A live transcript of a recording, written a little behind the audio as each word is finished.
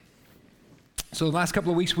So the last couple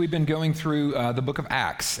of weeks, we've been going through the book of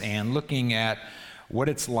Acts and looking at what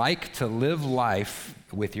it's like to live life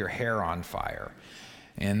with your hair on fire.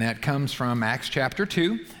 And that comes from Acts chapter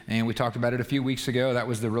 2, and we talked about it a few weeks ago. That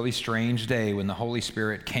was the really strange day when the Holy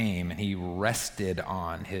Spirit came and he rested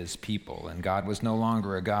on his people. And God was no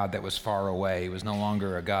longer a God that was far away. He was no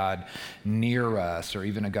longer a God near us or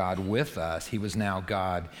even a God with us. He was now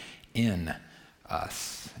God in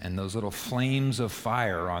us. And those little flames of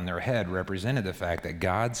fire on their head represented the fact that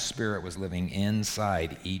God's Spirit was living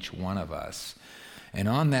inside each one of us. And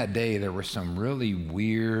on that day, there were some really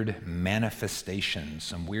weird manifestations.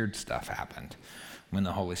 Some weird stuff happened when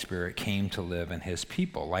the Holy Spirit came to live in his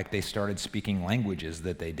people. Like they started speaking languages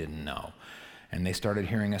that they didn't know. And they started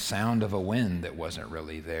hearing a sound of a wind that wasn't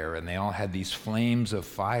really there. And they all had these flames of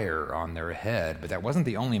fire on their head. But that wasn't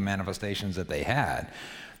the only manifestations that they had.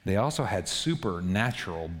 They also had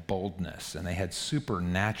supernatural boldness, and they had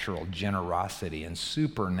supernatural generosity and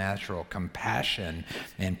supernatural compassion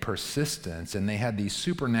and persistence, and they had these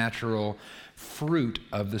supernatural fruit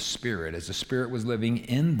of the Spirit. As the Spirit was living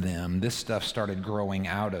in them, this stuff started growing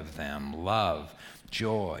out of them: love,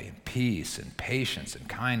 joy, and peace, and patience, and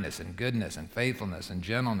kindness, and goodness, and faithfulness, and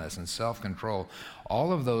gentleness, and self-control.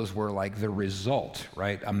 All of those were like the result,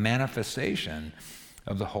 right? A manifestation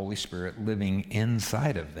of the Holy Spirit living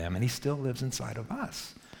inside of them, and he still lives inside of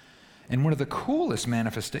us. And one of the coolest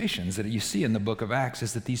manifestations that you see in the book of Acts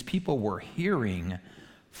is that these people were hearing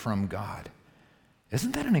from God.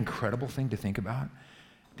 Isn't that an incredible thing to think about?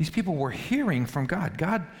 These people were hearing from God.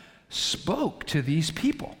 God spoke to these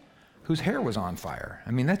people whose hair was on fire. I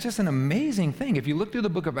mean, that's just an amazing thing. If you look through the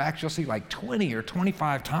book of Acts, you'll see like 20 or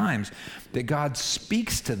 25 times that God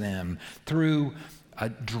speaks to them through a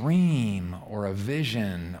dream or a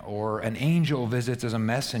vision, or an angel visits as a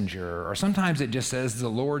messenger, or sometimes it just says the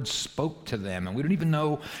Lord spoke to them, and we don't even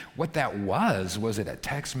know what that was. Was it a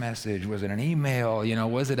text message? Was it an email?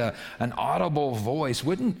 Was it an audible voice?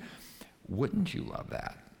 Wouldn't you love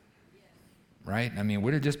that? Right? I mean,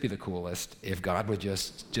 would it just be the coolest if God would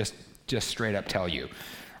just straight up tell you?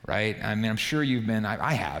 Right? I mean, I'm sure you've been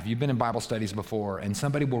in Bible studies before, and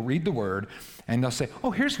somebody will read the word, and they'll say, oh,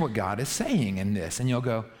 here's what God is saying in this. And you'll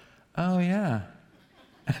go, oh, yeah.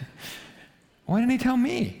 Why didn't he tell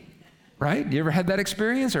me? Right? You ever had that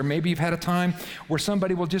experience? Or maybe you've had a time where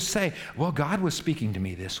somebody will just say, well, God was speaking to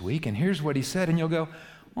me this week, and here's what he said. And you'll go,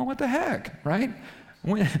 well, what the heck? Right?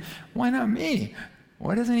 Why not me?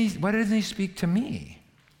 Why doesn't he speak to me?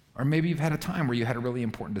 Or maybe you've had a time where you had a really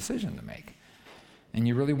important decision to make, and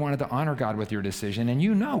you really wanted to honor God with your decision, and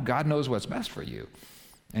you know God knows what's best for you,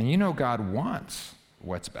 and you know God wants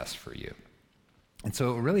what's best for you. And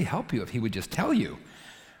so it would really help you if he would just tell you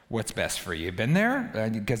what's best for you. Been there?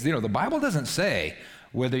 Because, the Bible doesn't say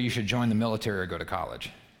whether you should join the military or go to college.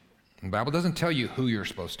 The Bible doesn't tell you who you're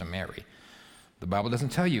supposed to marry. The Bible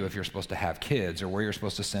doesn't tell you if you're supposed to have kids or where you're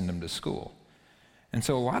supposed to send them to school. And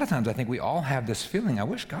so a lot of times I think we all have this feeling, I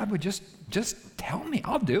wish God would just tell me.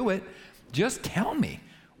 I'll do it. Just tell me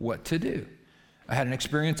what to do. I had an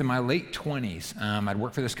experience in my late 20s. I'd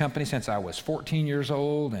worked for this company since I was 14 years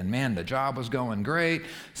old, and man, the job was going great.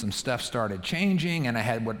 Some stuff started changing, and I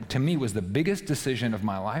had what to me was the biggest decision of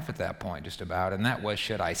my life at that point, just about, and that was,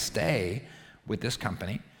 should I stay with this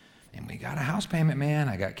company? And we got a house payment, man.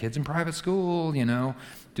 I got kids in private school,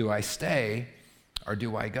 Do I stay or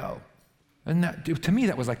do I go? And to me,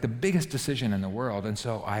 that was like the biggest decision in the world. And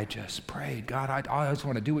so I just prayed, God, I just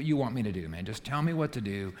want to do what you want me to do, man. Just tell me what to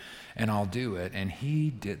do, and I'll do it. And he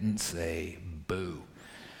didn't say boo.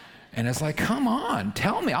 And it's like, come on,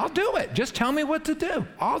 tell me. I'll do it. Just tell me what to do.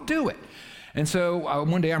 I'll do it. And so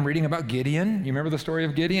one day I'm reading about Gideon. You remember the story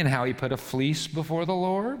of Gideon, how he put a fleece before the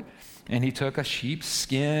Lord? And he took a sheep's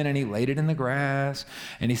skin and he laid it in the grass.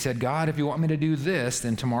 And he said, God, if you want me to do this,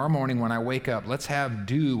 then tomorrow morning when I wake up, let's have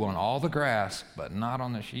dew on all the grass, but not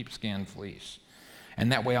on the sheepskin fleece.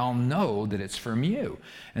 And that way I'll know that it's from you.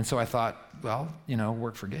 And so I thought, well,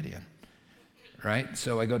 work for Gideon, right?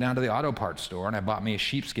 So I go down to the auto parts store and I bought me a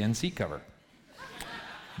sheepskin seat cover.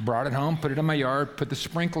 Brought it home, put it in my yard, put the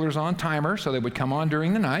sprinklers on timer so they would come on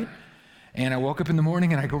during the night. And I woke up in the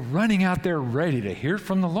morning and I go running out there ready to hear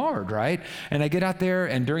from the Lord, right? And I get out there,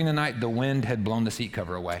 and during the night, the wind had blown the seat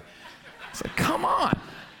cover away. I said, come on,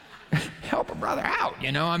 help a brother out,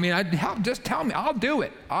 just tell me, I'll do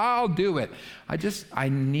it. This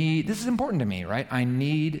is important to me, right? I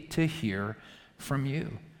need to hear from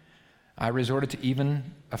you. I resorted to even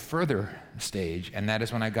a further stage, and that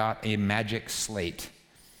is when I got a magic slate.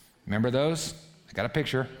 Remember those? I got a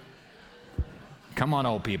picture. Come on,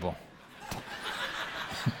 old people.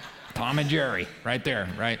 Tom and Jerry, right there,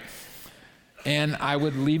 right? And I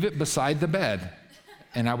would leave it beside the bed.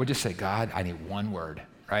 And I would just say, God, I need one word,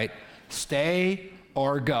 right? Stay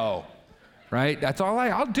or go, right? That's all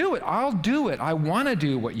I'll do it. I'll do it. I want to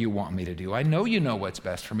do what you want me to do. I know you know what's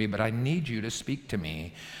best for me, but I need you to speak to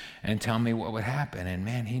me and tell me what would happen. And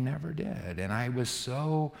man, he never did. And I was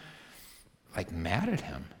so mad at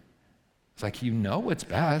him. It's like, you know what's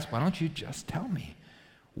best. Why don't you just tell me?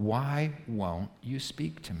 Why won't you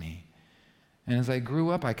speak to me? And as I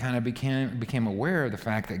grew up, I kind of became aware of the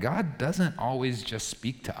fact that God doesn't always just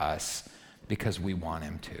speak to us because we want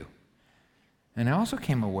him to. And I also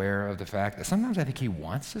became aware of the fact that sometimes I think he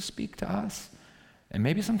wants to speak to us, and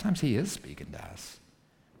maybe sometimes he is speaking to us,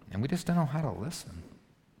 and we just don't know how to listen.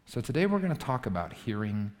 So today we're going to talk about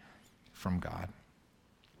hearing from God.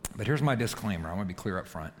 But here's my disclaimer. I want to be clear up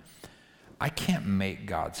front. I can't make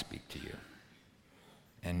God speak to you,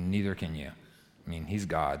 and neither can you. I mean, he's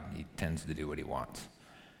God. He tends to do what he wants.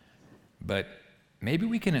 But maybe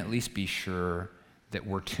we can at least be sure that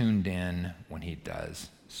we're tuned in when he does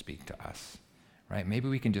speak to us, right? Maybe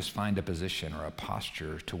we can just find a position or a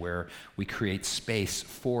posture to where we create space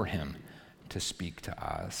for him to speak to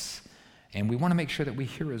us. And we want to make sure that we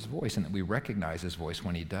hear his voice and that we recognize his voice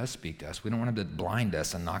when he does speak to us. We don't want him to blind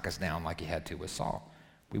us and knock us down like he had to with Saul.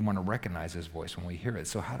 We want to recognize his voice when we hear it.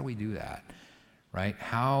 So how do we do that, right?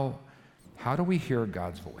 How do we hear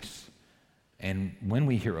God's voice? And when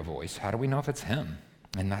we hear a voice, how do we know if it's him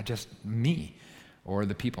and not just me or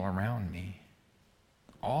the people around me?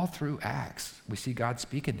 All through Acts, we see God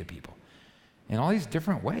speaking to people in all these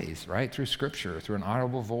different ways, right? Through scripture, through an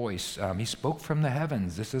audible voice. He spoke from the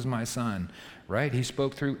heavens, this is my son, right? He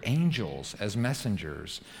spoke through angels as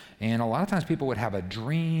messengers. And a lot of times people would have a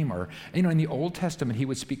dream or, in the Old Testament, he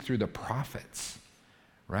would speak through the prophets,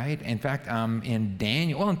 right? In fact, in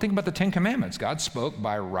Daniel, and think about the Ten Commandments. God spoke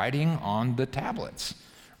by writing on the tablets,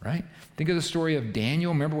 right? Think of the story of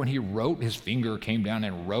Daniel. Remember when he wrote, his finger came down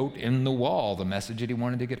and wrote in the wall the message that he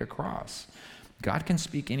wanted to get across. God can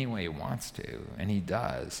speak any way he wants to, and he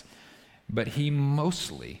does. But he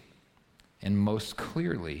mostly and most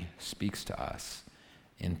clearly speaks to us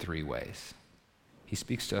in three ways. He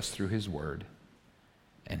speaks to us through his word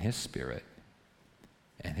and his spirit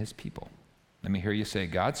and his people. Let me hear you say,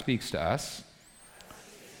 God speaks to us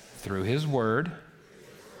through his word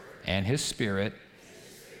and his spirit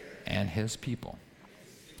and his people.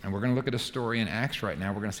 And we're going to look at a story in Acts right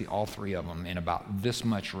now. We're going to see all three of them in about this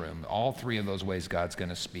much room. All three of those ways God's going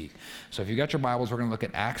to speak. So if you got your Bibles, we're going to look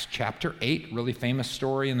at Acts chapter 8, really famous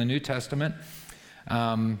story in the New Testament.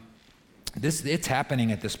 It's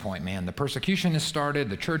happening at this point, man. The persecution has started,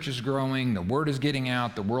 the church is growing, the word is getting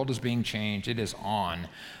out, the world is being changed. It is on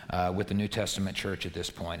with the New Testament church at this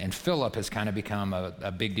point. And Philip has kind of become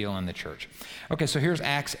a big deal in the church. Okay, so here's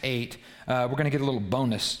Acts 8. We're going to get a little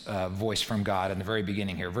bonus voice from God in the very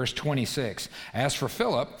beginning here. Verse 26, as for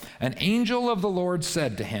Philip, an angel of the Lord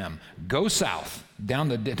said to him, go south down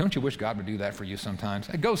the, don't you wish God would do that for you sometimes?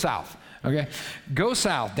 Go south, okay? Go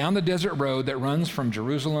south down the desert road that runs from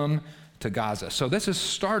Jerusalem to Gaza. So this is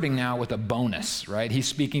starting now with a bonus, right? He's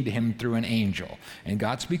speaking to him through an angel. And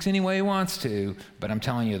God speaks any way he wants to, but I'm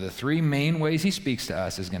telling you, the three main ways he speaks to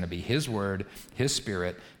us is going to be his word, his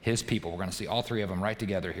spirit, his people. We're going to see all three of them right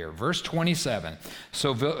together here. Verse 27.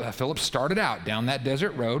 So Philip started out down that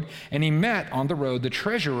desert road, and he met on the road the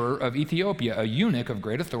treasurer of Ethiopia, a eunuch of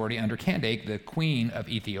great authority under Candace, the queen of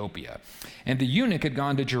Ethiopia. And the eunuch had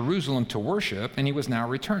gone to Jerusalem to worship, and he was now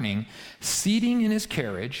returning. Seating in his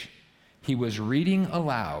carriage, he was reading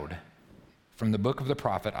aloud from the book of the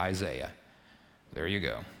prophet Isaiah. There you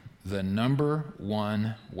go. The number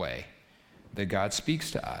one way that God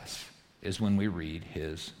speaks to us is when we read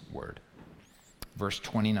his word. Verse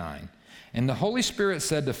 29. And the Holy Spirit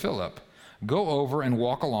said to Philip, go over and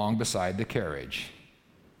walk along beside the carriage.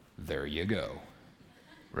 There you go.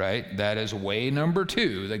 Right? That is way number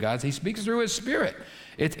two that he speaks through his spirit.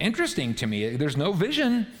 It's interesting to me. There's no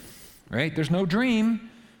vision, right? There's no dream.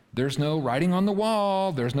 There's no writing on the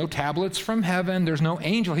wall. There's no tablets from heaven. There's no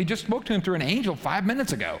angel. He just spoke to him through an angel 5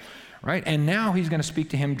 minutes ago, right? And now he's going to speak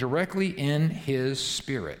to him directly in his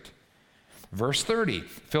spirit. Verse 30,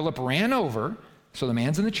 Philip ran over. So the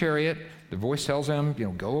man's in the chariot. The voice tells him,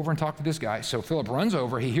 go over and talk to this guy. So Philip runs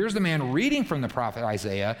over. He hears the man reading from the prophet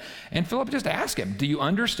Isaiah. And Philip just asked him, do you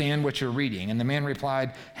understand what you're reading? And the man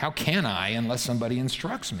replied, how can I unless somebody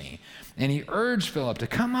instructs me? And he urged Philip to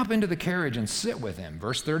come up into the carriage and sit with him.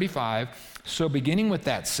 Verse 35, so beginning with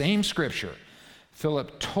that same scripture,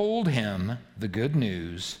 Philip told him the good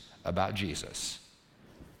news about Jesus.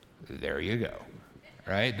 There you go,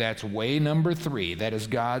 right? That's way number three. That is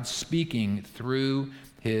God speaking through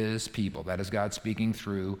his people. That is God speaking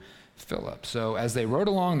through Philip. So as they rode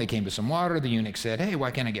along, they came to some water. The eunuch said, hey,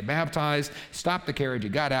 why can't I get baptized? Stopped the carriage, he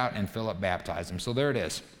got out, and Philip baptized him. So there it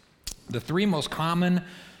is. The three most common,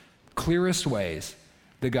 clearest ways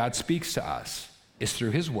that God speaks to us is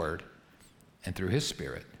through his word and through his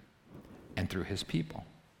spirit and through his people.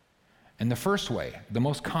 And the first way, the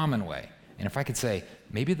most common way, and if I could say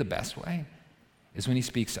maybe the best way, is when he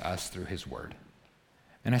speaks to us through his word.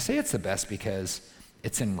 And I say it's the best because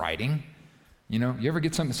it's in writing. You know, you ever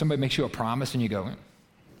get somebody makes you a promise and you go,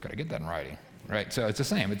 gotta get that in writing, right? So it's the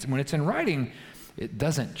same. When it's in writing, it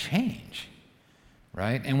doesn't change,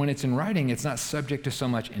 right? And when it's in writing, it's not subject to so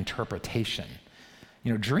much interpretation.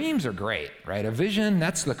 You know, dreams are great, right? A vision,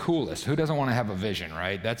 that's the coolest. Who doesn't want to have a vision,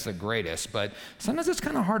 right? That's the greatest. But sometimes it's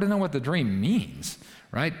kind of hard to know what the dream means,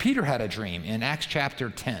 right? Peter had a dream in Acts chapter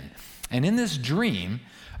 10. And in this dream,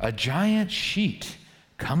 a giant sheet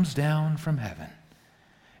comes down from heaven.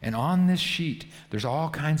 And on this sheet, there's all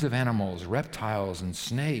kinds of animals, reptiles and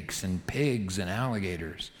snakes and pigs and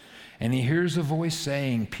alligators. And he hears a voice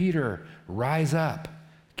saying, Peter, rise up,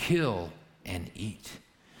 kill and eat.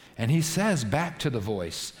 And he says back to the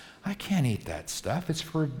voice, I can't eat that stuff. It's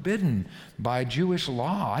forbidden by Jewish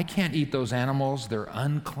law. I can't eat those animals. They're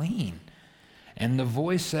unclean. And the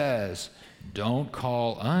voice says, don't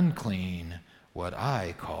call unclean what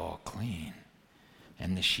I call clean.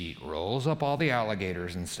 And the sheet rolls up all the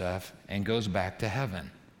alligators and stuff and goes back to heaven.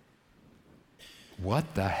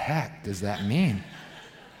 What the heck does that mean?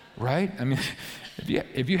 Right? I mean,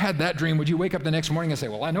 if you had that dream, would you wake up the next morning and say,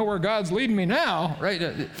 well, I know where God's leading me now, right?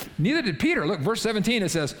 Neither did Peter. Look, verse 17, it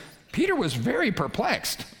says, Peter was very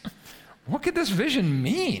perplexed. What could this vision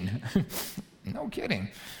mean? No kidding.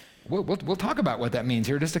 We'll talk about what that means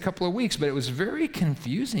here in just a couple of weeks, but it was very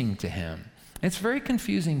confusing to him. It's very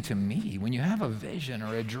confusing to me. When you have a vision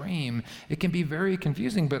or a dream, it can be very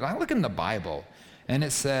confusing, but I look in the Bible and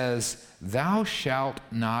it says, thou shalt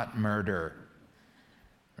not murder.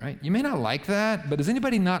 Right? You may not like that, but does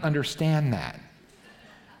anybody not understand that?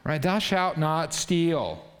 Right? Thou shalt not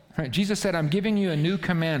steal. Right? Jesus said, I'm giving you a new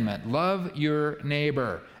commandment. Love your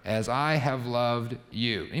neighbor as I have loved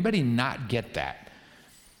you. Anybody not get that?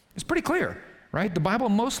 It's pretty clear, right? The Bible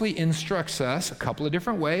mostly instructs us a couple of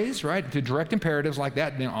different ways, right? To direct imperatives like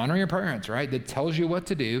that, then honor your parents, right? That tells you what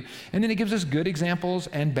to do. And then it gives us good examples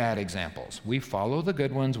and bad examples. We follow the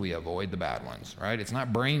good ones, we avoid the bad ones, right? It's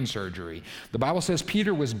not brain surgery. The Bible says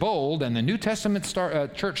Peter was bold and the New Testament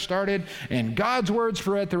church started and God's word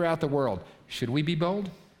spread throughout the world. Should we be bold?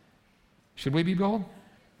 Should we be bold?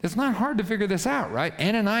 It's not hard to figure this out, right?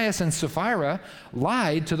 Ananias and Sapphira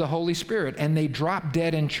lied to the Holy Spirit and they dropped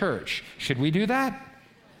dead in church. Should we do that?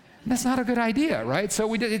 That's not a good idea, right?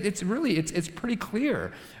 So it's pretty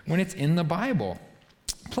clear when it's in the Bible.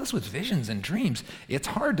 Plus with visions and dreams, it's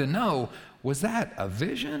hard to know, was that a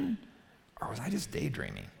vision or was I just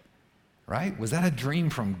daydreaming, right? Was that a dream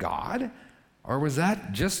from God or was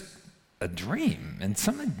that just a dream? And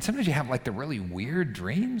sometimes you have like the really weird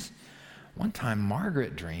dreams. One time,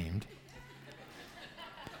 Margaret dreamed.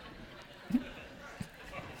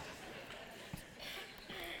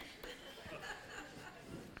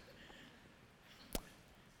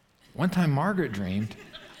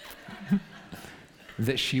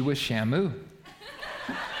 That she was Shamu.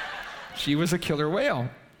 She was a killer whale.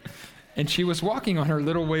 And she was walking on her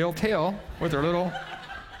little whale tail with her little,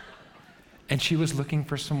 and she was looking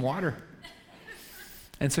for some water.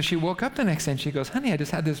 And so she woke up the next day and she goes, honey, I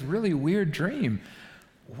just had this really weird dream.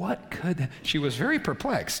 She was very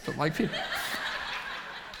perplexed. Like,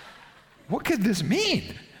 what could this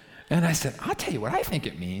mean? And I said, I'll tell you what I think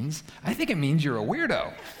it means. I think it means you're a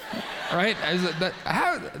weirdo, right?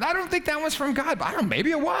 I don't think that was from God, but I don't know,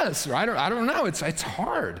 maybe it was. Or I don't know. It's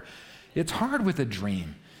hard. It's hard with a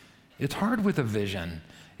dream. It's hard with a vision.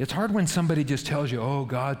 It's hard when somebody just tells you, oh,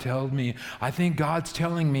 God told me, I think God's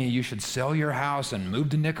telling me you should sell your house and move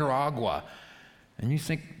to Nicaragua. And you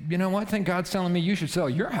think, you know what? I think God's telling me you should sell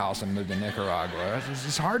your house and move to Nicaragua.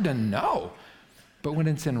 It's hard to know. But when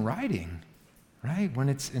it's in writing, right? When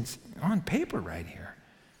it's on paper right here,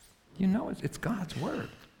 you know it's God's word.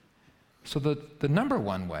 So the number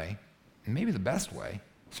one way, and maybe the best way,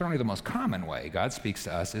 certainly the most common way God speaks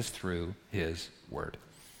to us is through his word.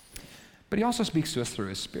 But he also speaks to us through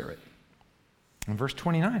his Spirit. In verse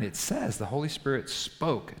 29, it says the Holy Spirit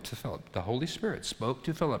spoke to Philip. The Holy Spirit spoke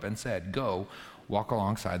to Philip and said, go walk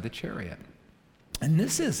alongside the chariot. And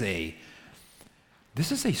this is a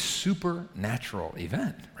supernatural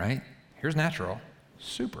event, right? Here's natural,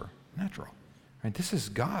 supernatural. Right? This is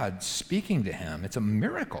God speaking to him. It's a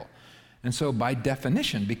miracle. And so by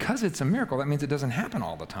definition, because it's a miracle, that means it doesn't happen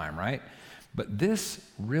all the time, right? But this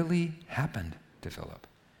really happened to Philip.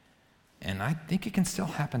 And I think it can still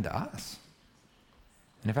happen to us.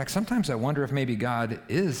 And in fact, sometimes I wonder if maybe God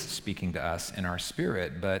is speaking to us in our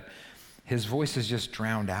spirit, but his voice is just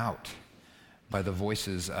drowned out by the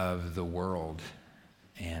voices of the world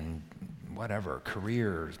and whatever,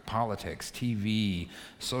 careers, politics, TV,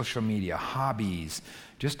 social media, hobbies,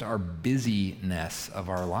 just our busyness of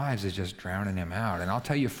our lives is just drowning him out. And I'll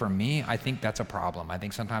tell you, for me, I think that's a problem. I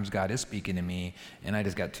think sometimes God is speaking to me and I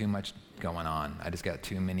just got too much going on. I just got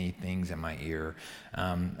too many things in my ear.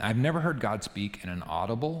 I've never heard God speak in an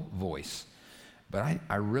audible voice, but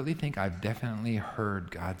I really think I've definitely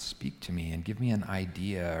heard God speak to me and give me an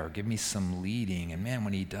idea or give me some leading. And man,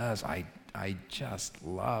 when he does, I just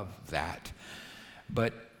love that.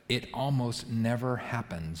 But it almost never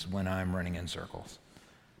happens when I'm running in circles.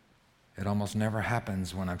 It almost never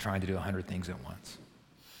happens when I'm trying to do 100 things at once.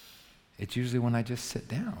 It's usually when I just sit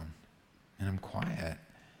down and I'm quiet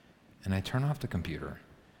and I turn off the computer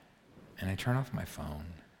and I turn off my phone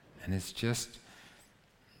and it's just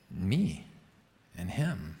me and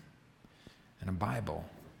him and a Bible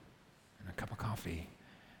and a cup of coffee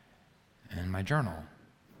and my journal.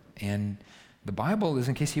 And the Bible is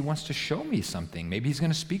in case he wants to show me something. Maybe he's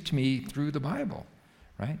going to speak to me through the Bible,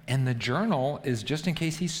 right? And the journal is just in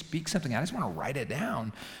case he speaks something. I just want to write it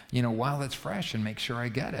down, while it's fresh and make sure I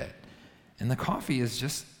get it. And the coffee is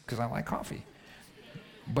just because I like coffee.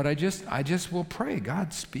 But I just will pray,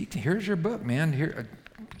 God, speak to me. Here's your book, man. Here,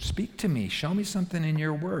 speak to me. Show me something in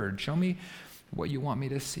your word. Show me what you want me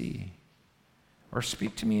to see. Or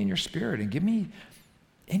speak to me in your spirit and give me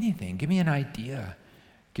anything. Give me an idea.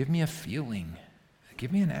 Give me a feeling.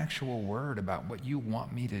 Give me an actual word about what you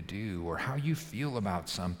want me to do or how you feel about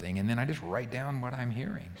something. And then I just write down what I'm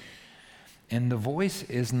hearing. And the voice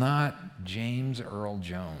is not James Earl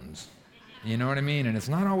Jones. You know what I mean? And it's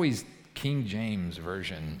not always King James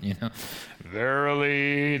version,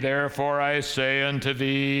 Verily, therefore I say unto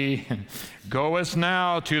thee, goest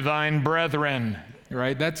now to thine brethren.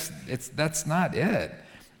 Right? That's not it.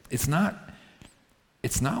 It's not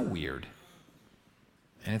weird.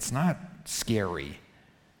 And it's not scary.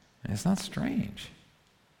 And it's not strange.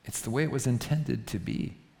 It's the way it was intended to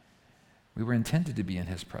be. We were intended to be in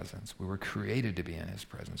his presence. We were created to be in his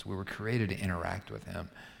presence. We were created to interact with him.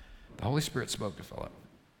 The Holy Spirit spoke to Philip.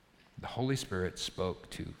 The Holy Spirit spoke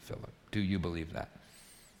to Philip. Do you believe that?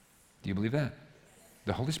 Do you believe that?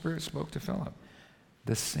 The Holy Spirit spoke to Philip.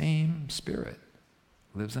 The same Spirit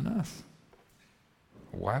lives in us.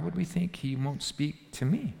 Why would we think he won't speak to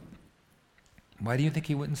me? Why do you think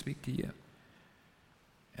he wouldn't speak to you?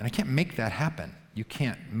 And I can't make that happen. You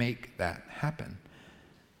can't make that happen.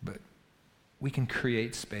 But we can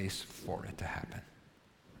create space for it to happen,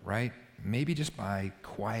 right? Maybe just by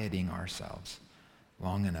quieting ourselves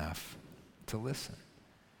long enough to listen.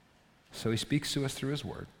 So he speaks to us through his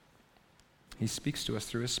word. He speaks to us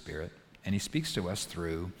through his Spirit, and he speaks to us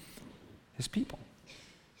through his people.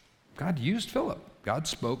 God used Philip. God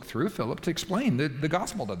spoke through Philip to explain the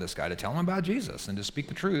gospel to this guy, to tell him about Jesus and to speak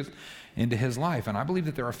the truth into his life. And I believe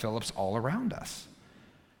that there are Philips all around us.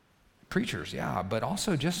 Preachers, yeah, but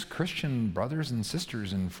also just Christian brothers and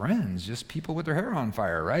sisters and friends, just people with their hair on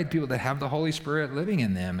fire, right? People that have the Holy Spirit living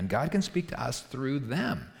in them, and God can speak to us through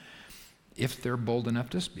them if they're bold enough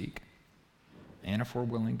to speak and if we're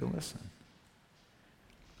willing to listen.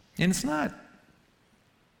 And it's not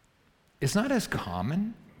as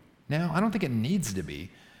common now. I don't think it needs to be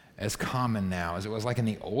as common now as it was like in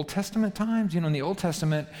the Old Testament times. In the Old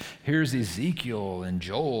Testament, here's Ezekiel and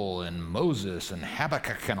Joel and Moses and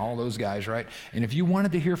Habakkuk and all those guys, right? And if you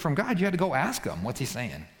wanted to hear from God, you had to go ask him, what's he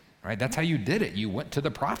saying, right? That's how you did it. You went to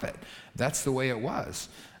the prophet. That's the way it was.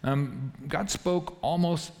 God spoke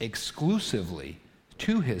almost exclusively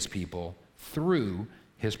to his people through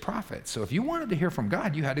his prophets. So if you wanted to hear from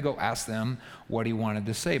God, you had to go ask them what he wanted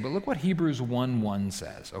to say. But look what Hebrews 1:1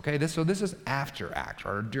 says, okay? This is after Acts,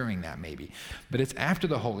 or during that maybe, but it's after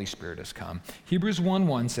the Holy Spirit has come. Hebrews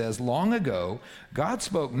 1:1 says, long ago, God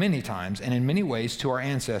spoke many times and in many ways to our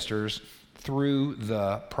ancestors through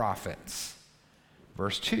the prophets.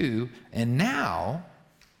 Verse 2, and now,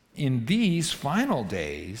 in these final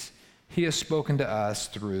days, he has spoken to us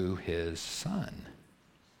through his Son,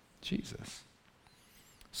 Jesus.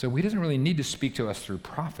 So he doesn't really need to speak to us through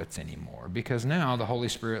prophets anymore, because now the Holy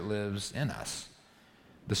Spirit lives in us.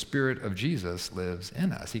 The Spirit of Jesus lives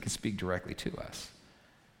in us. He can speak directly to us.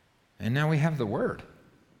 And now we have the Word.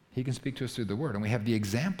 He can speak to us through the Word. And we have the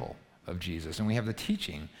example of Jesus, and we have the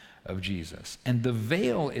teaching of Jesus. And the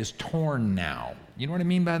veil is torn now. You know what I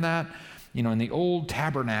mean by that? In the old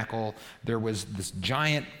tabernacle, there was this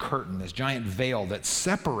giant curtain, this giant veil that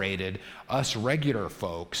separated us regular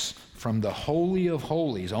folks from the Holy of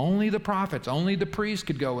Holies. Only the prophets, only the priests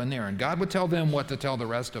could go in there, and God would tell them what to tell the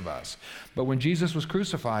rest of us. But when Jesus was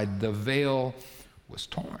crucified, the veil was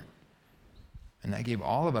torn. And that gave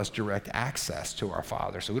all of us direct access to our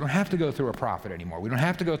Father. So we don't have to go through a prophet anymore. We don't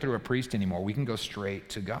have to go through a priest anymore. We can go straight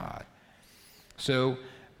to God. So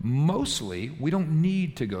mostly, we don't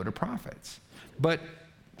need to go to prophets. But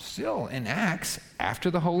still, in Acts, after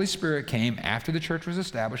the Holy Spirit came, after the church was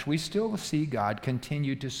established, we still see God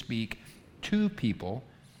continue to speak to people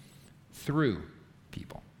through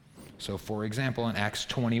people. So, for example, in Acts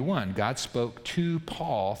 21, God spoke to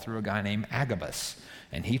Paul through a guy named Agabus.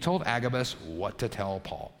 And he told Agabus what to tell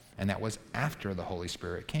Paul. And that was after the Holy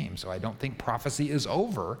Spirit came. So I don't think prophecy is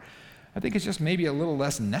over. I think it's just maybe a little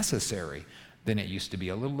less necessary than it used to be,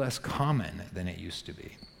 a little less common than it used to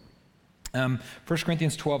be. 1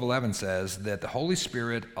 Corinthians 12:11 says that the Holy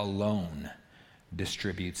Spirit alone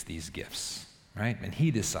distributes these gifts, right? And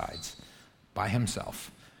he decides by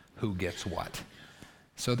himself who gets what.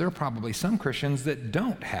 So there are probably some Christians that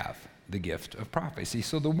don't have the gift of prophecy.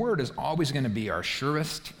 So the word is always going to be our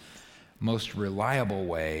surest, most reliable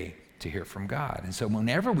way to hear from God. And so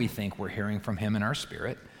whenever we think we're hearing from him in our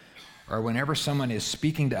spirit, or whenever someone is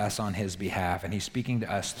speaking to us on his behalf and he's speaking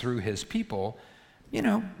to us through his people,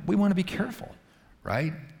 we want to be careful,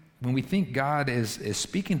 right? When we think God is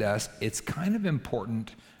speaking to us, it's kind of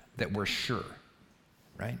important that we're sure,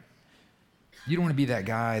 right? You don't want to be that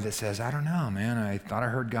guy that says, I don't know, man, I thought I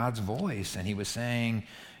heard God's voice and he was saying,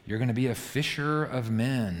 you're going to be a fisher of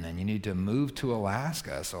men and you need to move to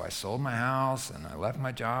Alaska. So I sold my house and I left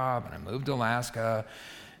my job and I moved to Alaska.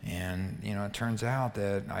 And, it turns out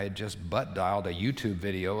that I had just butt dialed a YouTube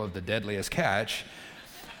video of the deadliest catch.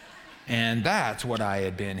 And that's what I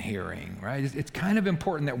had been hearing, right? It's kind of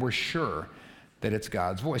important that we're sure that it's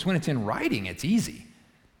God's voice. When it's in writing, it's easy.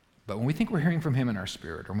 But when we think we're hearing from him in our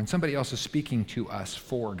spirit, or when somebody else is speaking to us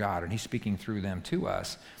for God and he's speaking through them to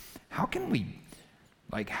us, how do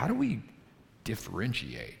we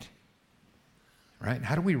differentiate, right?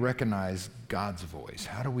 How do we recognize God's voice?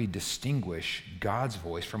 How do we distinguish God's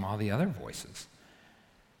voice from all the other voices,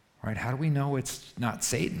 right? How do we know it's not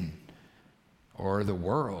Satan or the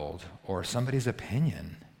world or somebody's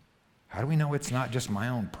opinion? How do we know it's not just my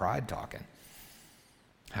own pride talking?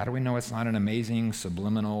 How do we know it's not an amazing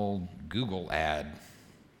subliminal Google ad,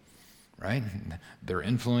 right? They're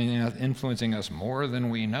influencing us more than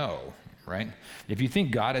we know, right? If you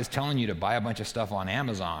think God is telling you to buy a bunch of stuff on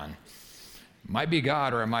Amazon, it might be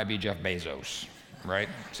God or it might be Jeff Bezos, right?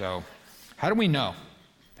 So how do we know?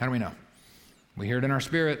 How do we know? We hear it in our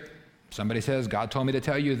spirit. Somebody says, God told me to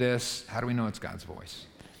tell you this. How do we know it's God's voice?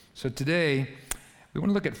 So today, we want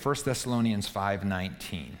to look at 1 Thessalonians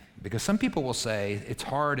 5:19, because some people will say, it's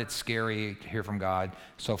hard, it's scary to hear from God,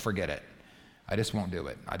 so forget it. I just won't do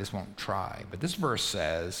it. I just won't try. But this verse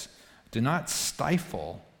says, do not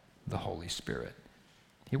stifle the Holy Spirit.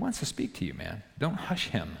 He wants to speak to you, man. Don't hush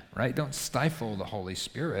him, right? Don't stifle the Holy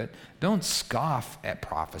Spirit. Don't scoff at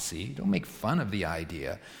prophecy. Don't make fun of the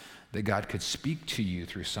idea that God could speak to you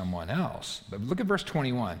through someone else. But look at verse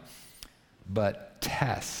 21. But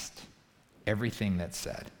test everything that's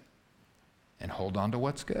said and hold on to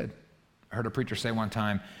what's good. I heard a preacher say one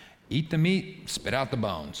time, eat the meat, spit out the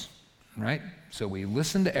bones, right? So we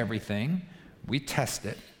listen to everything, we test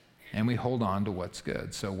it, and we hold on to what's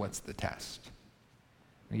good. So what's the test?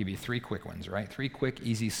 I'll give you 3 quick ones, right? 3 quick,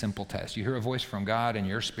 easy, simple tests. You hear a voice from God in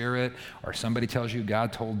your spirit, or somebody tells you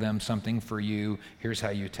God told them something for you. Here's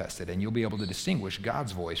how you test it. And you'll be able to distinguish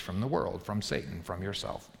God's voice from the world, from Satan, from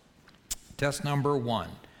yourself. Test number 1.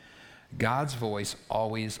 God's voice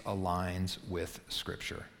always aligns with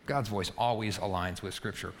Scripture. God's voice always aligns with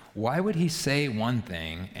Scripture. Why would he say one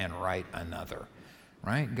thing and write another?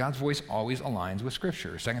 Right? God's voice always aligns with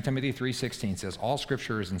Scripture. 2 Timothy 3:16 says, all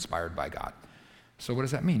Scripture is inspired by God. So what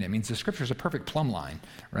does that mean? It means the Scripture is a perfect plumb line,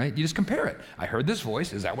 right? You just compare it. I heard this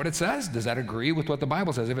voice. Is that what it says? Does that agree with what the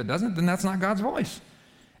Bible says? If it doesn't, then that's not God's voice.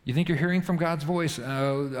 You think you're hearing from God's voice.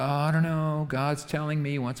 I don't know. God's telling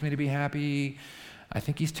me, wants me to be happy. I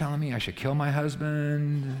think he's telling me I should kill my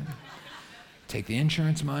husband, take the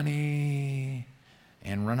insurance money,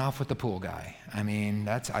 and run off with the pool guy.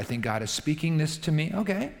 I think God is speaking this to me.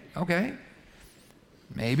 Okay.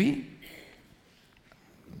 Maybe.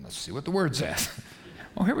 Let's see what the word says.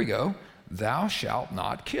 Oh, here we go. Thou shalt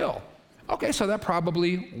not kill. Okay, so that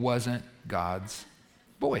probably wasn't God's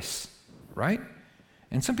voice, right?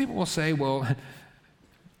 And some people will say, well,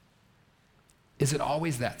 is it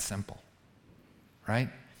always that simple, right?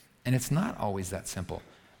 And it's not always that simple.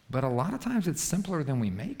 But a lot of times it's simpler than we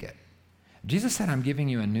make it. Jesus said, I'm giving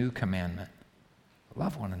you a new commandment.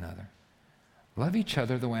 Love one another. Love each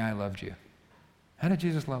other the way I loved you. How did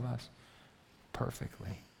Jesus love us?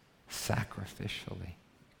 Perfectly, sacrificially,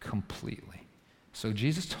 completely. So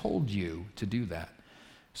Jesus told you to do that.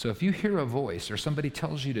 So if you hear a voice or somebody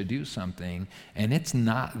tells you to do something and it's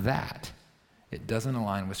not that, it doesn't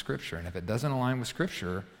align with Scripture. And if it doesn't align with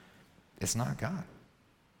Scripture, it's not God.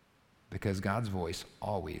 Because God's voice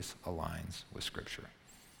always aligns with Scripture.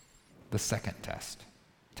 The second test,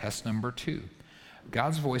 test number 2.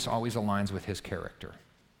 God's voice always aligns with his character.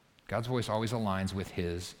 God's voice always aligns with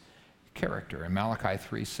his character. In Malachi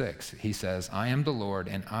 3:6, he says, I am the Lord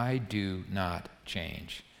and I do not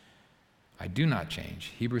change. I do not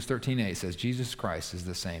change. Hebrews 13:8 says, Jesus Christ is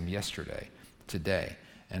the same yesterday, today,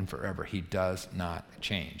 and forever. He does not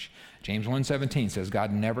change. James 1:17 says,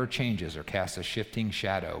 God never changes or casts a shifting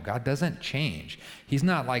shadow. God doesn't change. He's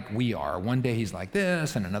not like we are. One day he's like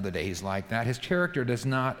this, and another day he's like that. His character does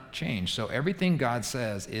not change. So everything God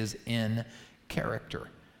says is in character.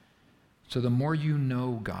 So the more you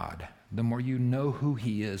know God, the more you know who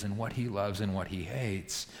he is and what he loves and what he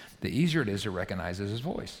hates, the easier it is to recognize his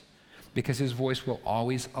voice. Because his voice will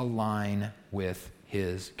always align with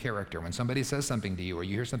his character. When somebody says something to you or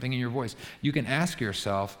you hear something in your voice, you can ask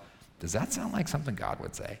yourself, does that sound like something God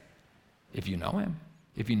would say? If you know him,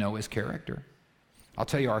 if you know his character. I'll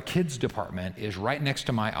tell you, our kids department is right next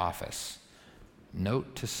to my office.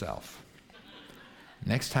 Note to self.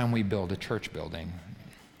 Next time we build a church building,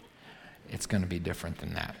 it's going to be different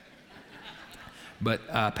than that. But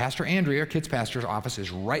Pastor Andrea, our kids pastor's office,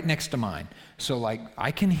 is right next to mine. So like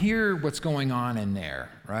I can hear what's going on in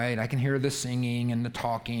there, right? I can hear the singing and the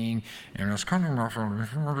talking, and it's kind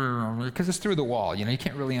of because it's through the wall. You know, you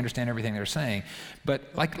can't really understand everything they're saying. But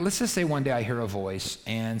like, let's just say one day I hear a voice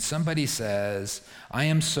and somebody says, I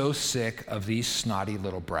am so sick of these snotty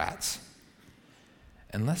little brats.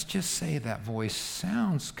 And let's just say that voice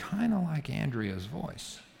sounds kind of like Andrea's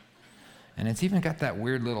voice. And it's even got that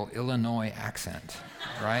weird little Illinois accent,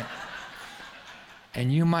 right?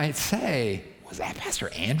 And you might say, was that Pastor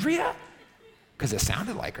Andrea? Because it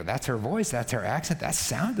sounded like her. That's her voice. That's her accent. That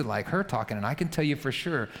sounded like her talking. And I can tell you for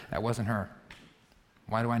sure that wasn't her.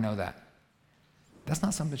 Why do I know that? That's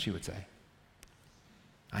not something she would say.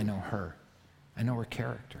 I know her. I know her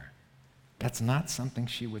character. That's not something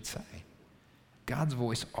she would say. God's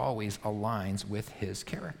voice always aligns with his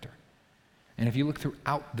character. And if you look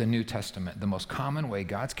throughout the New Testament, the most common way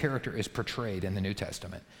God's character is portrayed in the New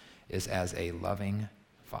Testament is as a loving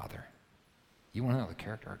father. You want to know the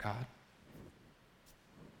character of God?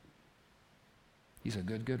 He's a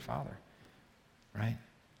good, good father, right?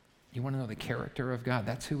 You want to know the character of God?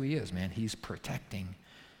 That's who he is, man. He's protecting.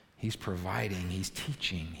 He's providing. He's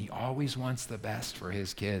teaching. He always wants the best for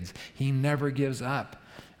his kids. He never gives up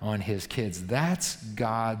on his kids. That's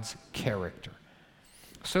God's character.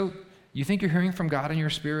 So, you think you're hearing from God in your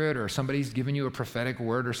spirit, or somebody's giving you a prophetic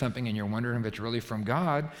word or something and you're wondering if it's really from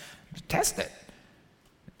God, test it.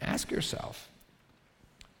 Ask yourself,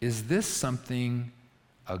 is this something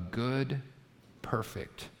a good,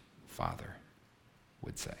 perfect father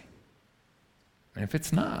would say? And if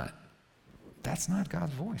it's not, that's not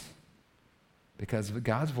God's voice. Because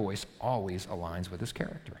God's voice always aligns with his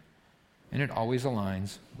character. And it always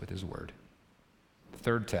aligns with his word.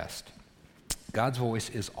 Third test. God's voice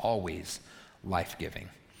is always life-giving.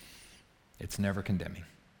 It's never condemning.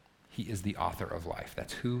 He is the author of life.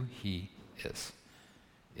 That's who he is.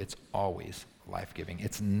 It's always life-giving.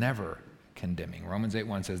 It's never condemning. Romans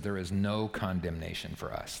 8:1 says there is no condemnation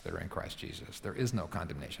for us that are in Christ Jesus. There is no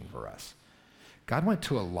condemnation for us. God went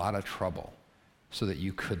to a lot of trouble so that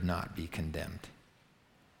you could not be condemned.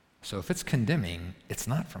 So if it's condemning, it's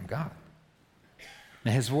not from God.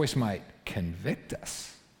 Now his voice might convict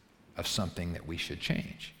us of something that we should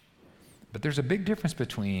change. But there's a big difference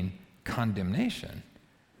between condemnation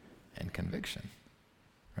and conviction,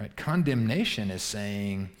 right? Condemnation is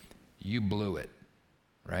saying, you blew it,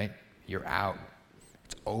 right? You're out.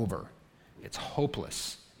 It's over. It's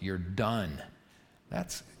hopeless. You're done.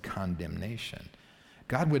 That's condemnation.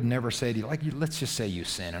 God would never say to you, let's just say you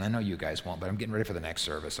sin, and I know you guys won't, but I'm getting ready for the next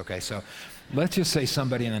service, okay? So let's just say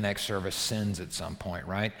somebody in the next service sins at some point,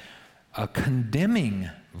 right? A condemning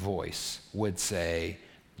voice would say,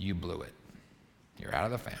 you blew it. You're out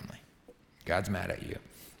of the family. God's mad at you.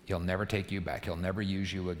 He'll never take you back. He'll never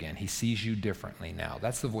use you again. He sees you differently now.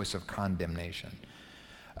 That's the voice of condemnation.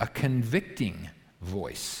 A convicting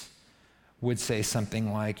voice would say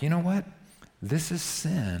something like, you know what? This is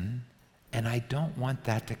sin, and I don't want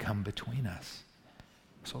that to come between us.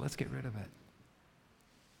 So let's get rid of it.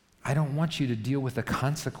 I don't want you to deal with the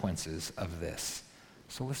consequences of this.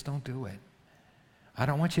 So let's don't do it. I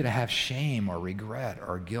don't want you to have shame or regret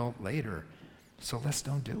or guilt later. So let's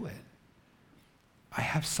don't do it. I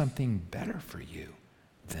have something better for you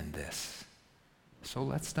than this. So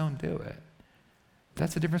let's don't do it.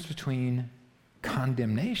 That's the difference between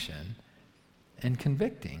condemnation and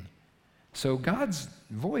convicting. So God's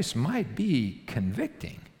voice might be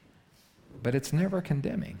convicting, but it's never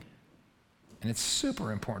condemning. And it's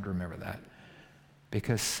super important to remember that,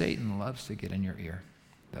 because Satan loves to get in your ear,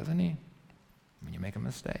 doesn't he? When you make a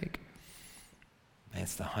mistake. And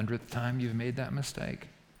it's the 100th time you've made that mistake.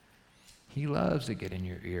 He loves to get in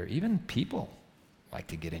your ear. Even people like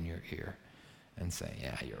to get in your ear and say,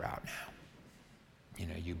 yeah, you're out now. You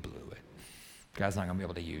know, you blew it. God's not going to be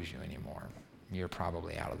able to use you anymore. You're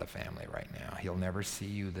probably out of the family right now. He'll never see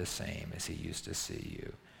you the same as he used to see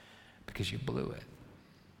you because you blew it.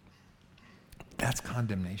 That's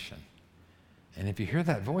condemnation. And if you hear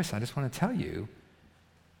that voice, I just want to tell you,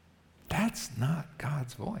 that's not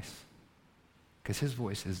God's voice, because his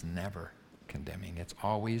voice is never condemning. It's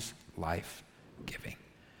always life-giving.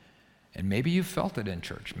 And maybe you've felt it in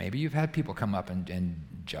church. Maybe you've had people come up and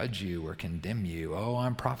judge you or condemn you. Oh,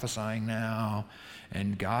 I'm prophesying now,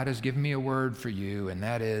 and God has given me a word for you, and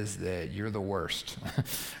that is that you're the worst,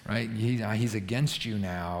 right? He's against you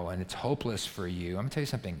now, and it's hopeless for you. I'm going to tell you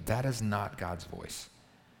something. That is not God's voice.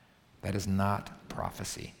 That is not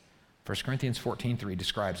prophecy. 1 Corinthians 14:3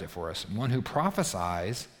 describes it for us. One who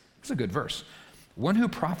prophesies, this is a good verse. One who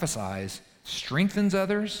prophesies strengthens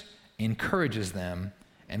others, encourages them,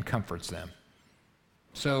 and comforts them.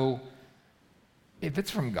 So if it's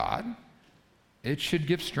from God, it should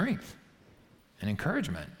give strength and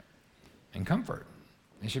encouragement and comfort.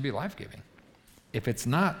 It should be life-giving. If it's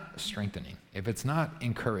not strengthening, if it's not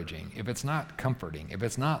encouraging, if it's not comforting, if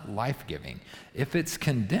it's not life-giving, if it's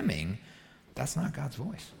condemning, that's not God's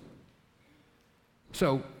voice.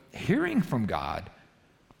 So hearing from God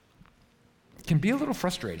can be a little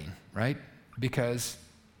frustrating, right? Because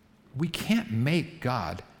we can't make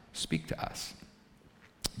God speak to us,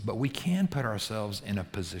 but we can put ourselves in a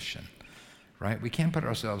position, right? We can put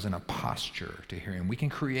ourselves in a posture to hear him. We can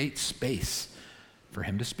create space for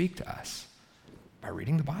him to speak to us by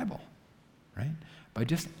reading the Bible, right? By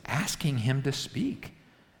just asking him to speak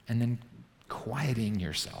and then quieting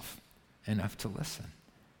yourself enough to listen.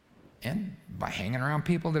 And by hanging around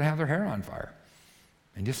people that have their hair on fire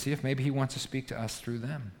and just see if maybe he wants to speak to us through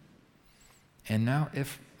them. And now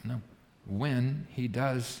when he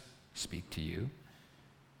does speak to you,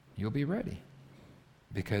 you'll be ready,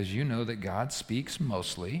 because you know that God speaks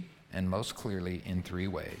mostly and most clearly in three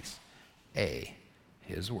ways. A,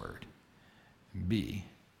 his word. B,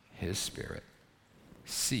 his spirit.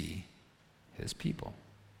 C, his people.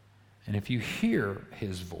 And if you hear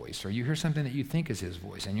his voice, or you hear something that you think is his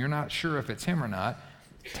voice, and you're not sure if it's him or not,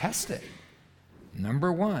 test it.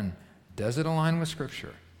 Number one, does it align with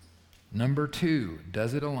Scripture? Number two,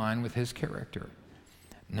 does it align with his character?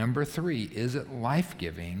 Number three, is it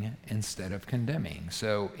life-giving instead of condemning?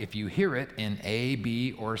 So if you hear it in A,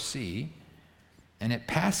 B, or C, and it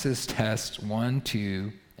passes tests 1,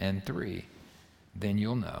 2, and 3, then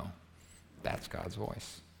you'll know that's God's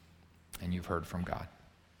voice, and you've heard from God.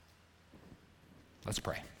 Let's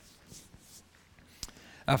pray.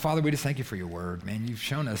 Father, we just thank you for your word. Man, you've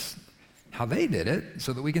shown us how they did it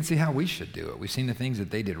so that we can see how we should do it. We've seen the things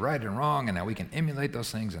that they did right and wrong, and now we can emulate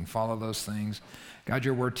those things and follow those things. God,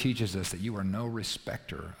 your word teaches us that you are no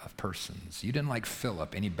respecter of persons. You didn't like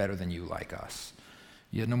Philip any better than you like us.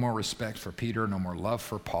 You had no more respect for Peter, no more love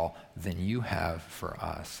for Paul than you have for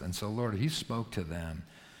us. And so, Lord, if you spoke to them,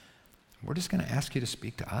 we're just going to ask you to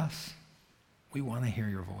speak to us. We want to hear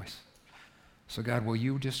your voice. So God, will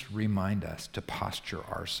you just remind us to posture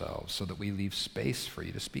ourselves so that we leave space for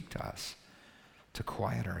you to speak to us, to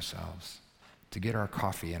quiet ourselves, to get our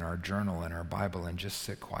coffee and our journal and our Bible and just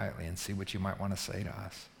sit quietly and see what you might want to say to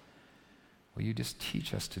us. Will you just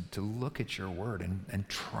teach us to look at your word and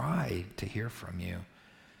try to hear from you,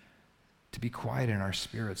 to be quiet in our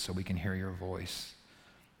spirits so we can hear your voice,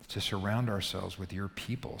 to surround ourselves with your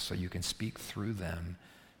people so you can speak through them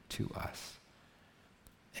to us.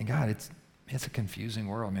 And God, it's a confusing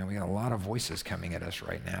world, man. We got a lot of voices coming at us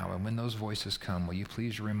right now. And when those voices come, will you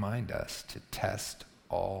please remind us to test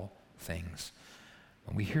all things?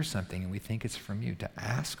 When we hear something and we think it's from you, to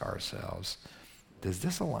ask ourselves, does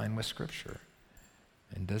this align with Scripture?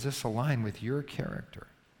 And does this align with your character?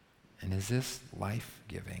 And is this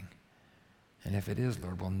life-giving? And if it is,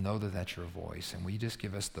 Lord, we'll know that that's your voice. And will you just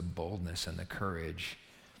give us the boldness and the courage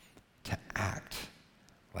to act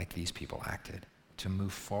like these people acted, to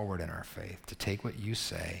move forward in our faith, to take what you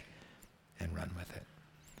say and run with it.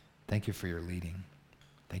 Thank you for your leading.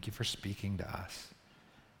 Thank you for speaking to us.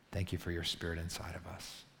 Thank you for your Spirit inside of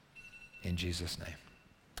us. in Jesus' name.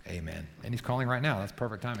 Amen. And he's calling right now. That's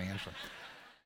perfect timing, actually.